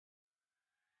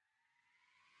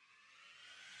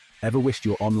Ever wished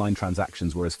your online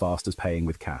transactions were as fast as paying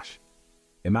with cash?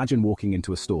 Imagine walking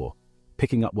into a store,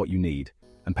 picking up what you need,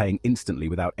 and paying instantly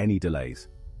without any delays.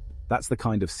 That's the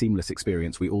kind of seamless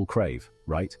experience we all crave,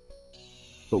 right?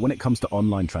 But when it comes to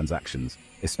online transactions,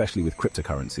 especially with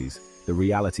cryptocurrencies, the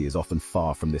reality is often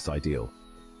far from this ideal.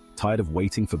 Tired of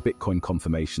waiting for Bitcoin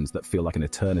confirmations that feel like an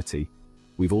eternity?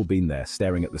 We've all been there,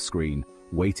 staring at the screen,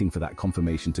 waiting for that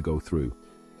confirmation to go through.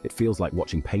 It feels like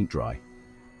watching paint dry.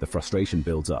 The frustration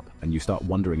builds up, and you start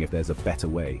wondering if there's a better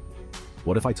way.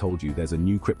 What if I told you there's a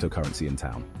new cryptocurrency in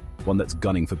town? One that's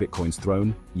gunning for Bitcoin's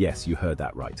throne? Yes, you heard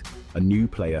that right. A new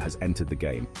player has entered the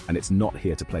game, and it's not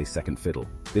here to play second fiddle.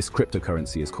 This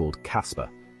cryptocurrency is called Kaspa,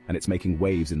 and it's making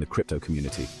waves in the crypto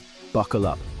community. Buckle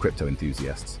up, crypto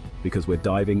enthusiasts, because we're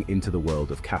diving into the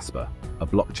world of Kaspa, a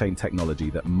blockchain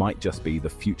technology that might just be the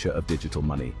future of digital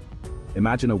money.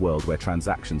 Imagine a world where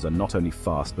transactions are not only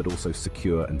fast but also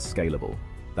secure and scalable.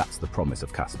 That's the promise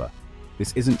of Kaspa.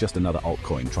 This isn't just another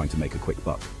altcoin trying to make a quick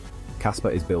buck.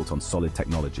 Kaspa is built on solid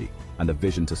technology and a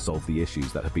vision to solve the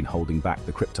issues that have been holding back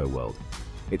the crypto world.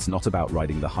 It's not about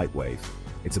riding the hype wave.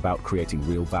 It's about creating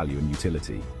real value and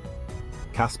utility.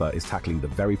 Kaspa is tackling the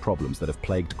very problems that have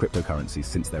plagued cryptocurrencies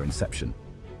since their inception.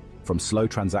 From slow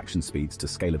transaction speeds to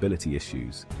scalability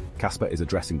issues, Kaspa is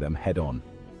addressing them head-on.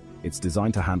 It's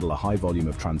designed to handle a high volume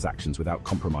of transactions without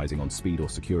compromising on speed or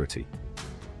security.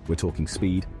 We're talking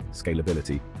speed,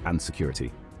 scalability, and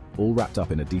security, all wrapped up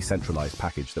in a decentralized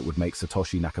package that would make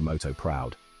Satoshi Nakamoto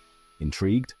proud.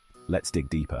 Intrigued? Let's dig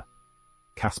deeper.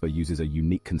 Kaspa uses a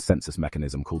unique consensus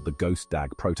mechanism called the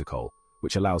BlockDAG protocol,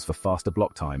 which allows for faster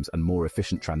block times and more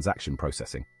efficient transaction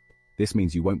processing. This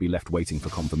means you won't be left waiting for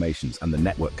confirmations, and the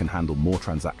network can handle more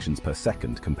transactions per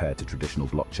second compared to traditional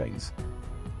blockchains.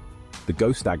 The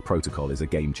BlockDAG protocol is a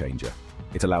game changer.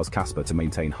 It allows Kaspa to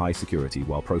maintain high security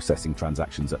while processing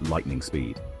transactions at lightning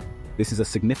speed. This is a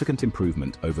significant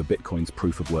improvement over Bitcoin's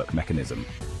proof-of-work mechanism,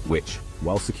 which,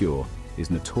 while secure,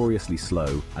 is notoriously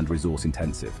slow and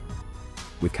resource-intensive.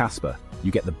 With Kaspa,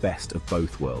 you get the best of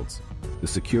both worlds: the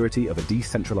security of a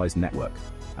decentralized network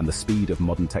and the speed of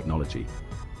modern technology.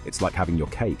 It's like having your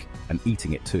cake and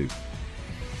eating it too.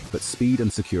 But speed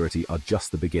and security are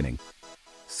just the beginning.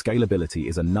 Scalability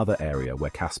is another area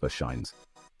where Kaspa shines.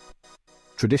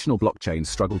 Traditional blockchains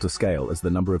struggle to scale as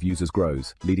the number of users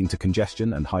grows, leading to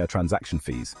congestion and higher transaction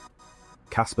fees.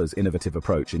 Kaspa's innovative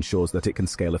approach ensures that it can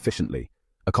scale efficiently,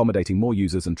 accommodating more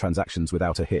users and transactions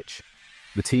without a hitch.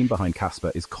 The team behind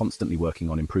Kaspa is constantly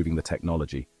working on improving the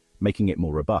technology, making it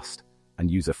more robust and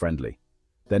user-friendly.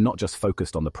 They're not just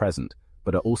focused on the present,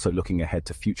 but are also looking ahead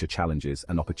to future challenges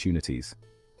and opportunities.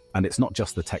 And it's not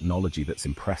just the technology that's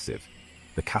impressive.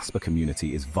 The Kaspa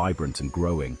community is vibrant and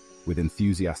growing, with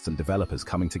enthusiasts and developers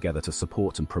coming together to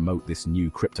support and promote this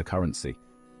new cryptocurrency.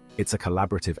 It's a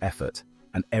collaborative effort,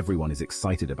 and everyone is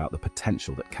excited about the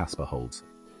potential that Kaspa holds.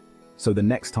 So the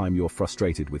next time you're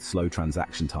frustrated with slow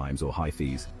transaction times or high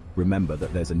fees, remember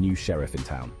that there's a new sheriff in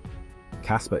town.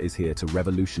 Kaspa is here to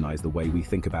revolutionize the way we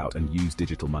think about and use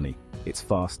digital money. It's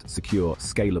fast, secure,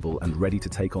 scalable, and ready to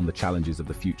take on the challenges of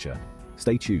the future.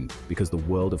 Stay tuned, because the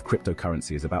world of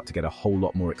cryptocurrency is about to get a whole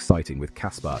lot more exciting with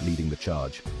Kaspa leading the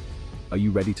charge. Are you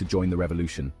ready to join the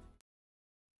revolution?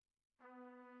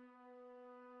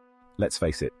 Let's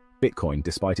face it, Bitcoin,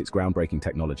 despite its groundbreaking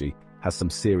technology, has some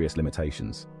serious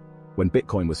limitations. When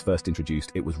Bitcoin was first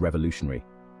introduced, it was revolutionary.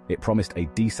 It promised a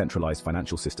decentralized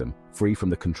financial system, free from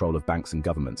the control of banks and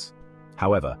governments.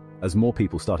 However, as more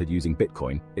people started using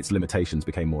Bitcoin, its limitations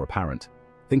became more apparent.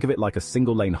 Think of it like a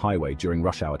single-lane highway during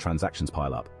rush hour. Transactions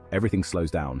pile up, everything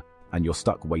slows down, and you're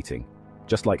stuck waiting.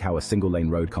 Just like how a single-lane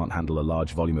road can't handle a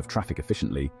large volume of traffic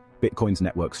efficiently, Bitcoin's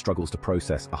network struggles to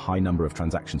process a high number of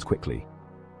transactions quickly.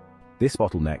 This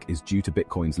bottleneck is due to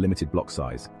Bitcoin's limited block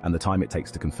size and the time it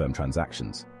takes to confirm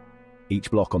transactions.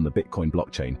 Each block on the Bitcoin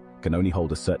blockchain can only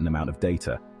hold a certain amount of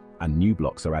data, and new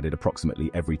blocks are added approximately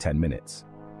every 10 minutes.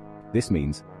 This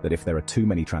means that if there are too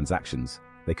many transactions,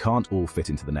 they can't all fit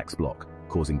into the next block,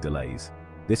 causing delays.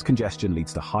 This congestion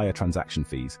leads to higher transaction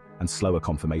fees and slower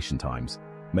confirmation times,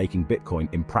 making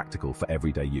Bitcoin impractical for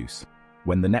everyday use.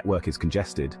 When the network is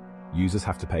congested, users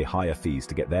have to pay higher fees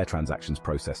to get their transactions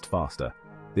processed faster.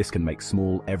 This can make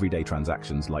small, everyday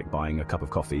transactions like buying a cup of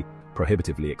coffee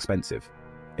prohibitively expensive.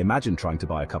 Imagine trying to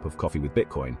buy a cup of coffee with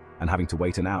Bitcoin and having to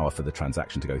wait an hour for the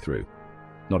transaction to go through.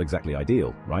 Not exactly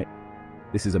ideal, right?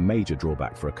 This is a major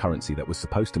drawback for a currency that was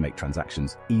supposed to make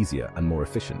transactions easier and more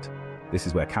efficient. This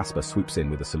is where Kaspa swoops in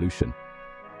with a solution.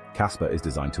 Kaspa is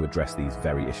designed to address these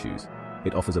very issues.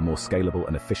 It offers a more scalable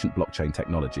and efficient blockchain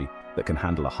technology that can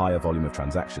handle a higher volume of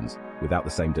transactions without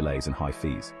the same delays and high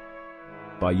fees.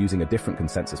 By using a different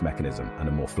consensus mechanism and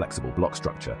a more flexible block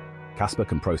structure, Kaspa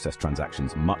can process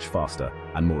transactions much faster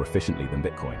and more efficiently than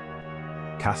Bitcoin.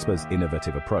 Kaspa's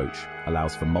innovative approach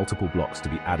allows for multiple blocks to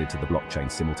be added to the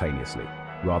blockchain simultaneously,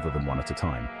 rather than one at a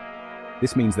time.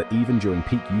 This means that even during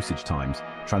peak usage times,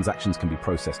 transactions can be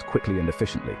processed quickly and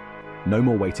efficiently. No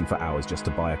more waiting for hours just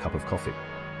to buy a cup of coffee.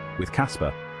 With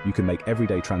Kaspa, you can make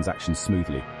everyday transactions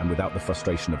smoothly and without the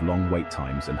frustration of long wait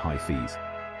times and high fees.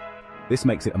 This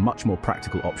makes it a much more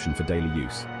practical option for daily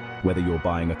use, whether you're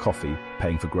buying a coffee,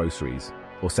 paying for groceries,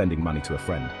 or sending money to a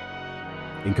friend.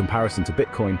 In comparison to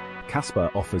Bitcoin,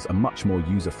 Kaspa offers a much more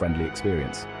user-friendly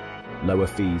experience. Lower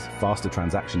fees, faster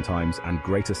transaction times, and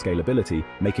greater scalability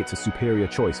make it a superior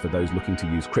choice for those looking to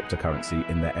use cryptocurrency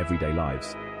in their everyday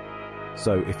lives.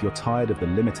 So, if you're tired of the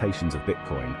limitations of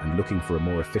Bitcoin and looking for a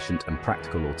more efficient and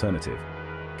practical alternative,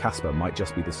 Kaspa might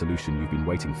just be the solution you've been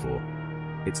waiting for.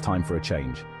 It's time for a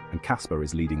change, and Kaspa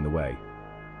is leading the way.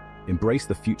 Embrace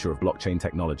the future of blockchain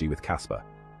technology with Kaspa.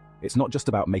 It's not just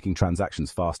about making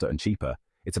transactions faster and cheaper,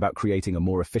 it's about creating a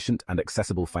more efficient and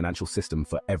accessible financial system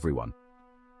for everyone.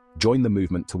 Join the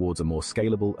movement towards a more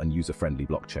scalable and user-friendly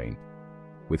blockchain.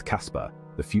 With Kaspa,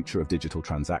 the future of digital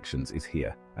transactions is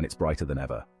here, and it's brighter than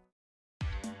ever.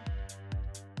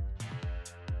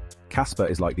 Kaspa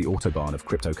is like the autobahn of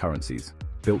cryptocurrencies,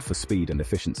 built for speed and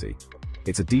efficiency.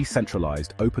 It's a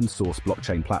decentralized, open-source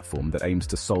blockchain platform that aims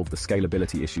to solve the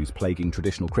scalability issues plaguing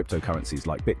traditional cryptocurrencies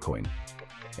like Bitcoin.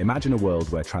 Imagine a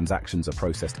world where transactions are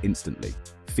processed instantly,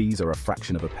 fees are a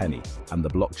fraction of a penny, and the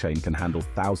blockchain can handle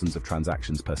thousands of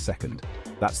transactions per second.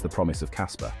 That's the promise of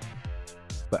Kaspa.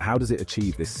 But how does it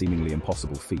achieve this seemingly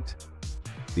impossible feat?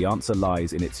 The answer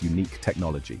lies in its unique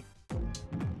technology.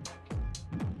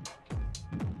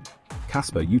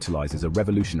 Kaspa utilizes a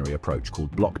revolutionary approach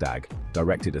called BlockDAG,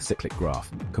 directed acyclic graph,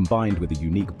 combined with a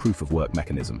unique proof-of-work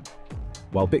mechanism.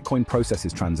 While Bitcoin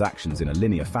processes transactions in a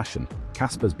linear fashion,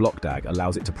 Kaspa's BlockDAG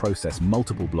allows it to process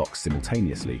multiple blocks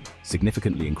simultaneously,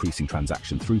 significantly increasing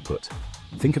transaction throughput.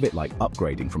 Think of it like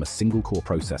upgrading from a single-core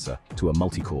processor to a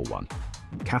multi-core one.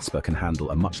 Kaspa can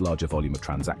handle a much larger volume of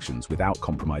transactions without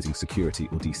compromising security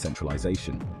or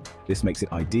decentralization. This makes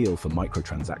it ideal for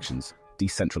microtransactions,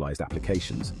 decentralized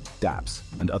applications, dApps,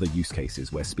 and other use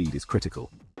cases where speed is critical.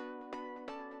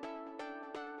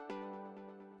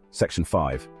 Section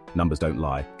 5. Numbers don't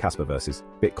lie. Kaspa versus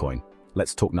Bitcoin.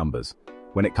 Let's talk numbers.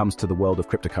 When it comes to the world of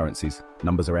cryptocurrencies,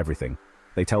 numbers are everything.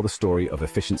 They tell the story of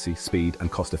efficiency, speed, and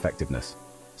cost effectiveness.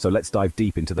 So let's dive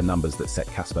deep into the numbers that set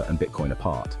Kaspa and Bitcoin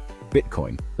apart.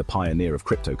 Bitcoin, the pioneer of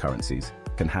cryptocurrencies,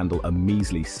 can handle a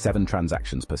measly 7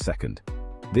 transactions per second.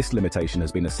 This limitation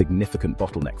has been a significant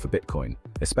bottleneck for Bitcoin,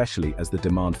 especially as the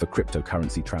demand for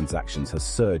cryptocurrency transactions has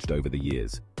surged over the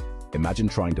years. Imagine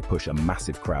trying to push a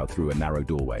massive crowd through a narrow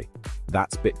doorway.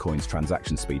 That's Bitcoin's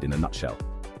transaction speed in a nutshell.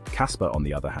 Kaspa, on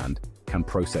the other hand, can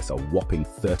process a whopping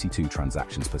 32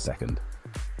 transactions per second.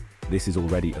 This is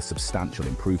already a substantial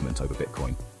improvement over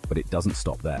Bitcoin, but it doesn't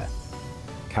stop there.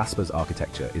 Kaspa's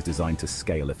architecture is designed to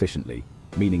scale efficiently,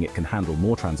 meaning it can handle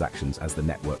more transactions as the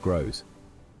network grows.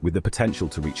 With the potential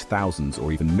to reach thousands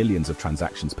or even millions of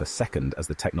transactions per second as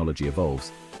the technology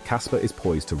evolves, Kaspa is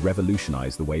poised to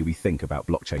revolutionize the way we think about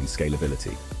blockchain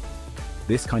scalability.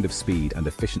 This kind of speed and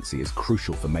efficiency is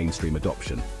crucial for mainstream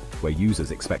adoption, where users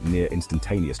expect near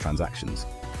instantaneous transactions.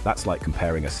 That's like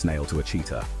comparing a snail to a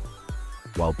cheetah.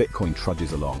 While Bitcoin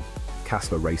trudges along,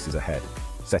 Kaspa races ahead,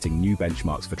 setting new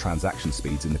benchmarks for transaction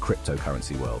speeds in the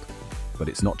cryptocurrency world. But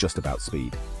it's not just about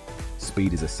speed.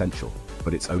 Speed is essential,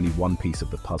 but it's only one piece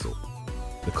of the puzzle.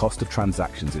 The cost of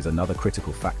transactions is another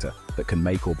critical factor that can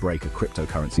make or break a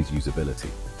cryptocurrency's usability.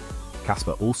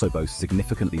 Kaspa also boasts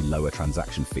significantly lower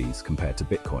transaction fees compared to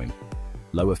Bitcoin.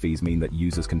 Lower fees mean that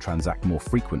users can transact more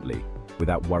frequently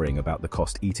without worrying about the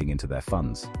cost eating into their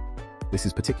funds. This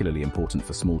is particularly important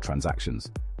for small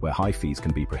transactions, where high fees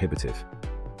can be prohibitive.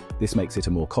 This makes it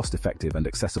a more cost-effective and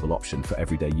accessible option for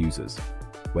everyday users.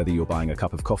 Whether you're buying a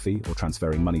cup of coffee or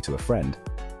transferring money to a friend,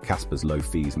 Kaspa's low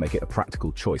fees make it a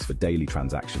practical choice for daily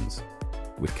transactions.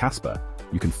 With Kaspa,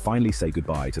 you can finally say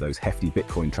goodbye to those hefty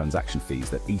Bitcoin transaction fees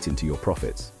that eat into your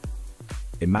profits.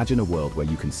 Imagine a world where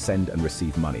you can send and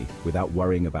receive money without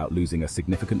worrying about losing a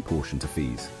significant portion to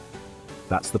fees.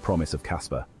 That's the promise of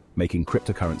Kaspa, making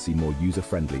cryptocurrency more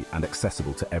user-friendly and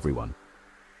accessible to everyone.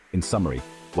 In summary,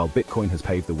 while Bitcoin has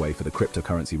paved the way for the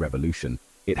cryptocurrency revolution,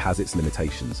 it has its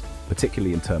limitations,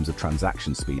 particularly in terms of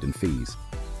transaction speed and fees.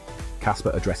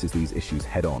 Kaspa addresses these issues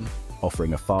head-on,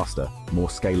 offering a faster, more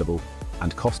scalable,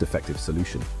 and cost-effective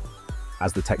solution.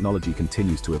 As the technology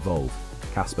continues to evolve,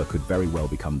 Kaspa could very well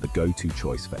become the go-to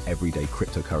choice for everyday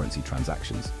cryptocurrency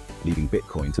transactions, leaving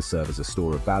Bitcoin to serve as a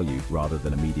store of value rather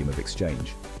than a medium of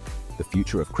exchange. The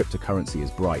future of cryptocurrency is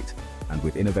bright, And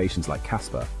with innovations like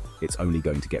Kaspa, it's only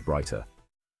going to get brighter.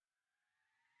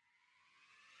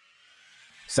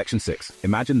 Section 6.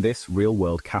 Imagine this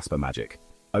real-world Kaspa magic.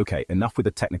 Okay, enough with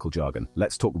the technical jargon.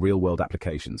 Let's talk real-world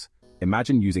applications.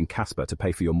 Imagine using Kaspa to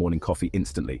pay for your morning coffee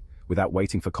instantly, without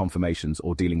waiting for confirmations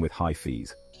or dealing with high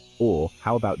fees. Or,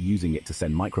 how about using it to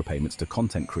send micropayments to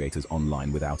content creators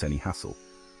online without any hassle?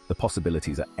 The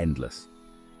possibilities are endless.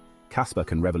 Kaspa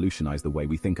can revolutionize the way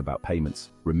we think about payments,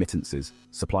 remittances,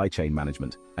 supply chain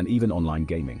management, and even online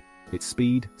gaming. Its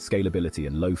speed, scalability,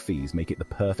 and low fees make it the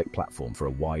perfect platform for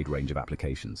a wide range of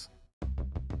applications.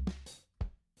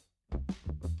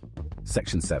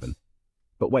 Section 7.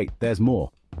 But wait, there's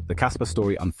more. The Kaspa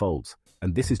story unfolds,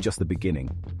 and this is just the beginning.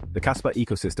 The Kaspa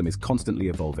ecosystem is constantly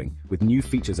evolving, with new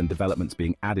features and developments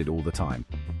being added all the time.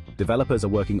 Developers are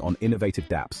working on innovative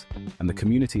dApps, and the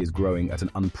community is growing at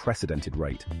an unprecedented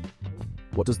rate.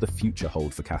 What does the future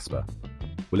hold for Kaspa?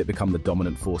 Will it become the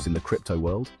dominant force in the crypto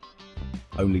world?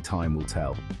 Only time will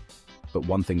tell. But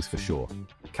one thing's for sure,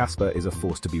 Kaspa is a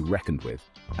force to be reckoned with,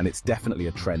 and it's definitely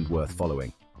a trend worth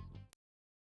following.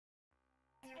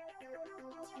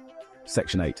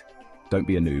 Section 8. Don't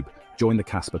be a noob. Join the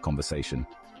Kaspa conversation.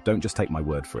 Don't just take my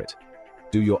word for it.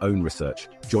 Do your own research,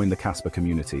 join the Kaspa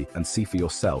community, and see for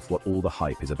yourself what all the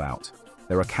hype is about.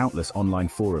 There are countless online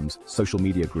forums, social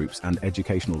media groups, and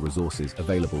educational resources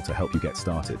available to help you get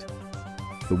started.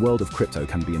 The world of crypto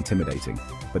can be intimidating,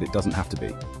 but it doesn't have to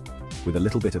be. With a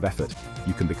little bit of effort,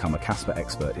 you can become a Kaspa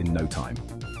expert in no time.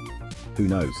 Who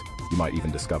knows, you might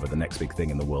even discover the next big thing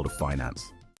in the world of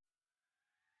finance.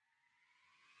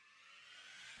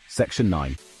 Section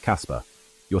 9. Kaspa,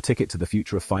 your ticket to the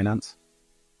future of finance?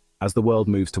 As the world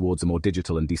moves towards a more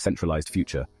digital and decentralized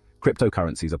future,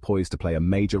 cryptocurrencies are poised to play a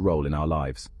major role in our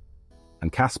lives.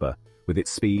 And Kaspa, with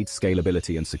its speed,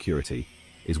 scalability, and security,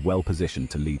 is well positioned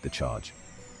to lead the charge.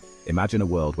 Imagine a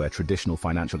world where traditional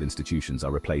financial institutions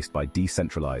are replaced by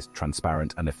decentralized,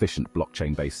 transparent, and efficient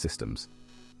blockchain-based systems.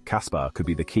 Kaspa could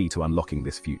be the key to unlocking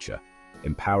this future,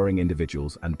 empowering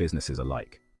individuals and businesses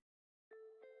alike.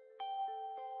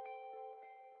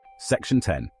 Section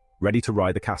 10. Ready to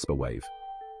ride the Kaspa wave?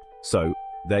 So,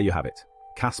 there you have it.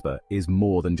 Kaspa is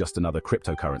more than just another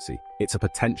cryptocurrency. It's a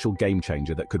potential game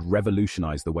changer that could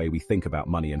revolutionize the way we think about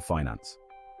money and finance.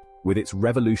 With its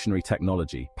revolutionary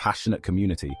technology, passionate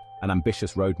community, and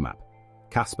ambitious roadmap,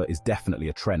 Kaspa is definitely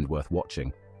a trend worth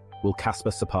watching. Will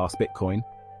Kaspa surpass Bitcoin?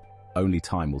 Only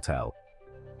time will tell.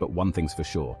 But one thing's for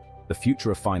sure, the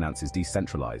future of finance is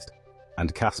decentralized,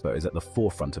 and Kaspa is at the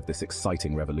forefront of this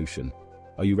exciting revolution.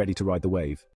 Are you ready to ride the wave?